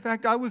pastor. In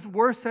fact, I was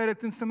worse at it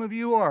than some of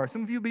you are.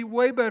 Some of you would be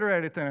way better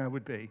at it than I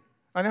would be.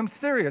 And I'm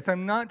serious.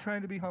 I'm not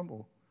trying to be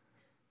humble.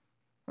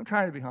 I'm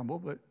trying to be humble,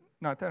 but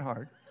not that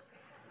hard.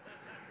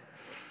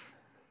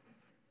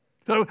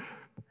 So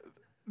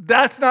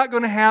that's not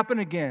going to happen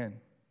again.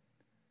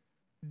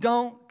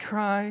 Don't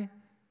try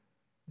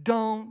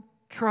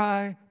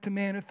to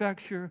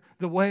manufacture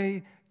the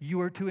way you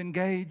are to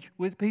engage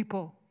with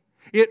people.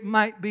 It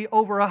might be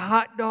over a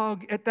hot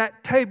dog at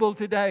that table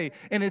today,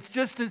 and it's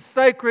just as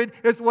sacred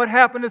as what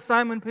happened to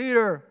Simon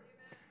Peter.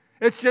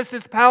 It's just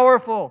as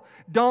powerful.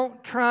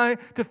 Don't try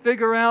to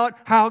figure out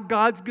how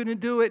God's going to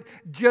do it.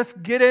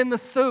 Just get in the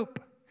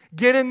soup.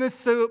 Get in the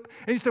soup.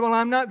 And you say, well,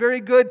 I'm not very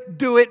good.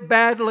 Do it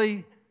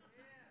badly.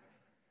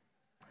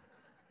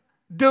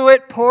 Do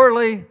it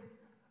poorly.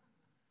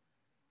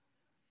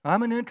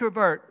 I'm an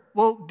introvert.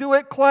 Well, do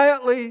it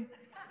quietly.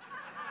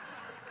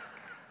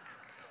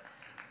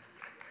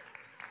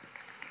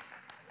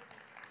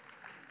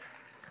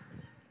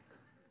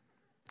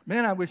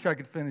 Man, I wish I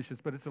could finish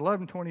this, but it's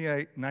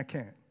 11:28 and I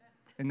can't.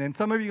 And then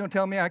some of you are going to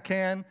tell me I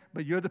can,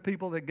 but you're the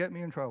people that get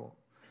me in trouble.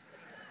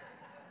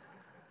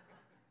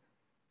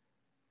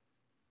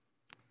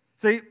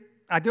 See,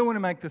 I do want to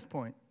make this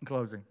point in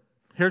closing.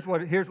 Here's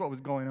what was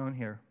going on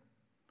here.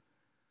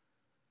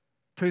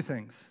 Two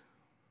things.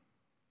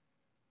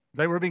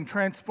 They were being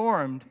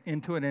transformed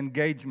into an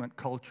engagement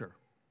culture.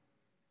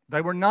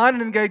 They were not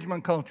an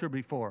engagement culture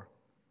before.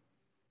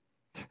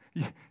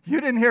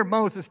 You didn't hear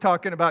Moses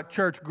talking about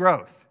church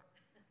growth.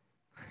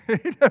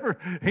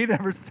 He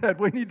never said,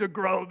 we need to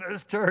grow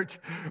this church.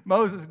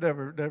 Moses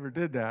never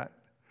did that.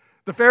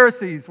 The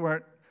Pharisees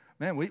weren't,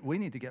 man, we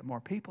need to get more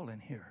people in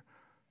here.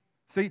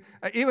 See,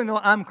 even though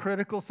I'm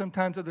critical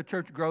sometimes of the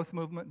church growth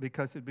movement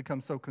because it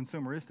becomes so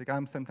consumeristic,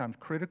 I'm sometimes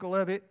critical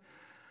of it.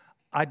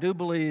 I do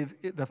believe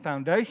the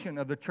foundation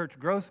of the church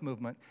growth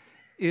movement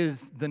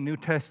is the New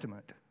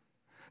Testament.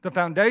 The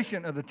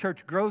foundation of the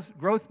church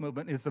growth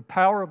movement is the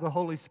power of the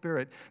Holy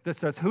Spirit that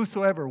says,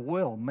 whosoever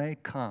will may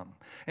come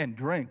and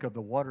drink of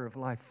the water of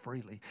life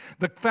freely.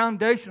 The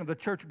foundation of the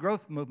church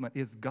growth movement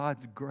is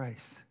God's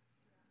grace.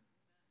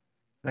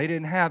 They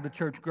didn't have the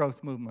church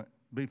growth movement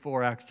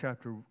before Acts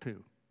chapter 2.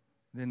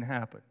 It didn't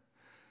happen.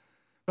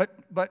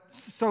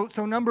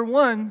 So number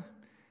one,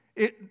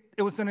 it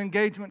was an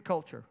engagement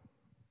culture.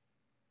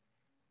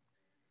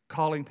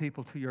 calling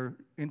people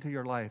into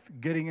your life,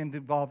 getting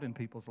involved in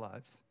people's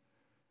lives,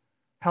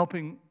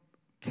 helping,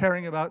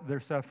 caring about their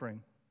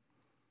suffering.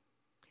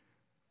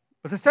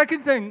 But the second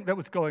thing that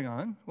was going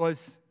on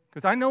was,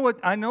 because I know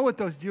what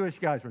those Jewish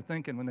guys were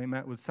thinking when they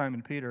met with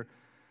Simon Peter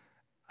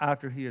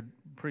after he had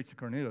preached at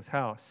Cornelius'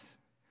 house.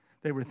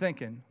 They were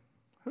thinking,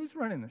 who's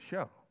running the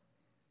show?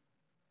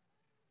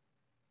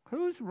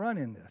 Who's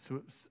running this?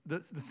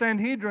 The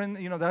Sanhedrin,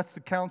 that's the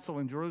council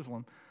in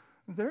Jerusalem.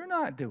 They're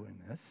not doing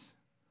this.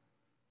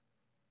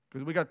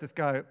 Because we got this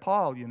guy,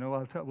 Paul,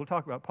 we'll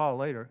talk about Paul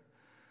later,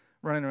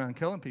 running around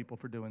killing people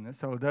for doing this.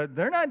 So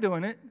they're not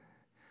doing it,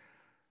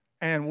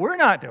 and we're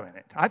not doing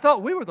it. I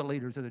thought we were the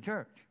leaders of the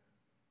church.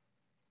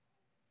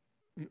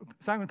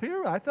 Simon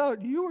Peter, I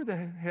thought you were the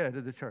head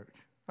of the church.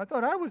 I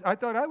thought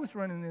I was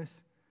running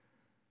this.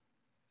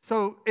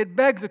 So it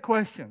begs a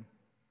question: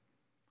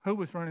 who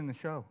was running the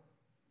show?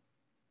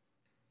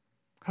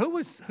 Who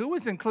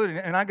was included?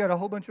 And I got a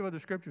whole bunch of other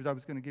scriptures I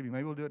was going to give you.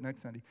 Maybe we'll do it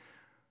next Sunday.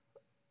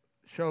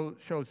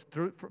 Shows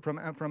through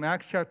from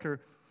Acts chapter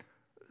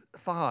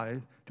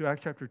 5 to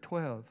Acts chapter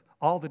 12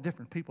 all the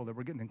different people that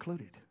were getting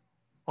included,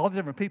 all the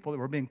different people that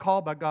were being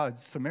called by God,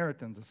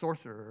 Samaritans, a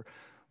sorcerer,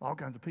 all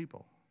kinds of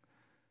people.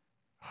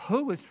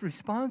 Who was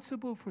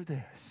responsible for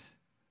this?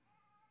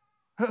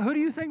 Who do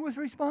you think was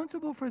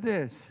responsible for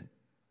this?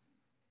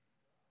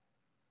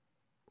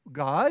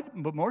 God,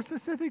 but more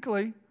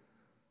specifically,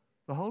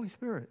 the Holy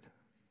Spirit.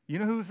 You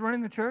know who's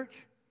running the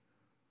church?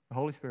 The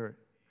Holy Spirit.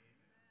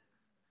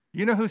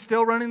 You know who's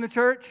still running the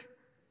church?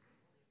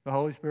 The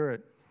Holy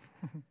Spirit.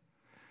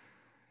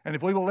 And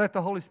if we will let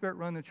the Holy Spirit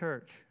run the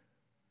church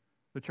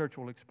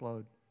will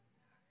explode.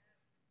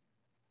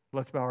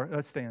 Let's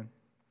stand.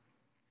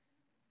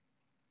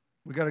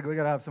 We got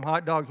to have some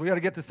hot dogs. We got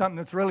to get to something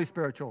that's really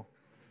spiritual.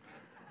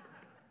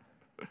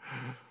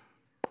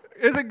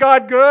 Isn't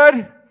God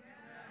good?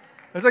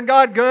 Isn't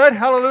God good?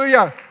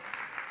 Hallelujah.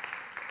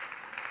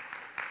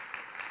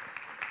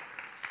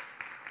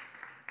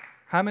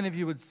 How many of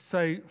you would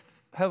say,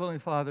 Heavenly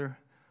Father,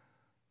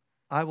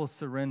 I will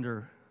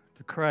surrender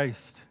to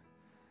Christ,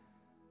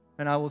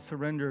 and I will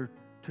surrender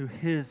to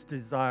His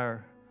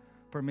desire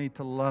for me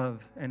to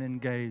love and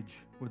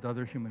engage with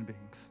other human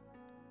beings?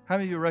 How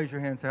many of you raise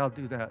your hand and say, I'll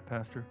do that,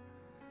 Pastor?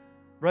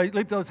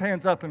 Leap those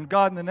hands up, and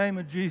God, in the name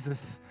of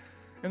Jesus,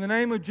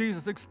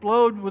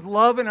 explode with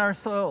love in our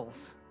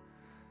souls.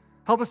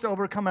 Help us to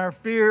overcome our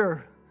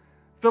fear.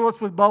 Fill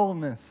us with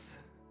boldness.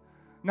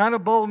 Not a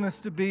boldness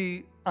to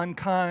be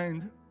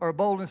unkind, or a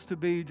boldness to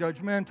be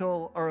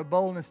judgmental, or a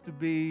boldness to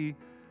be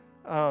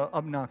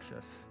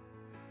obnoxious.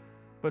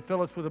 But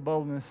fill us with a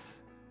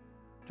boldness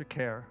to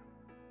care,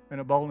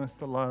 and a boldness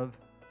to love,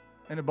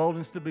 and a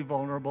boldness to be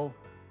vulnerable,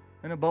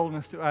 and a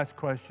boldness to ask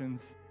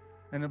questions,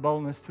 and a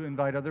boldness to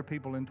invite other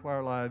people into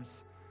our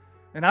lives.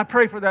 And I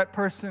pray for that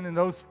person and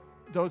those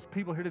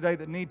people here today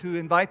that need to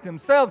invite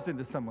themselves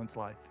into someone's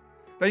life.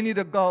 They need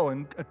to go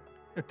and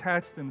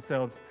attach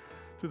themselves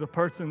to the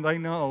person they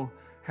know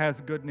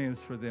has good news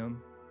for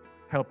them.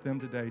 Help them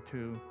today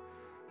too.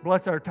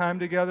 Bless our time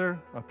together.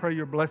 I pray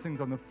your blessings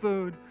on the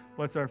food.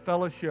 Bless our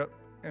fellowship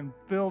and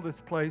fill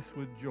this place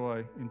with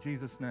joy. In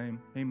Jesus'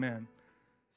 name, amen.